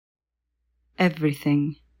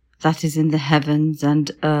Everything that is in the heavens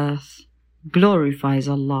and earth glorifies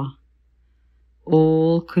Allah.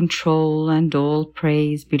 All control and all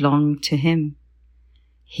praise belong to Him.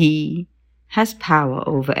 He has power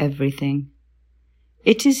over everything.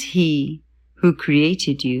 It is He who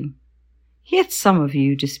created you, yet some of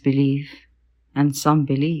you disbelieve, and some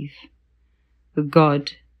believe.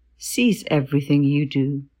 God sees everything you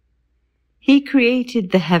do. He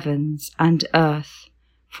created the heavens and earth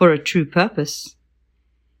for a true purpose.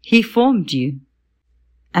 He formed you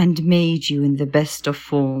and made you in the best of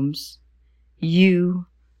forms. You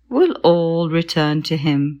will all return to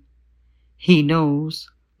Him. He knows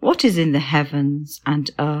what is in the heavens and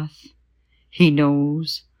earth. He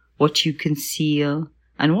knows what you conceal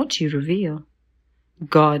and what you reveal.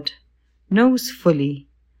 God knows fully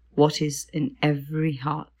what is in every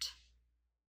heart.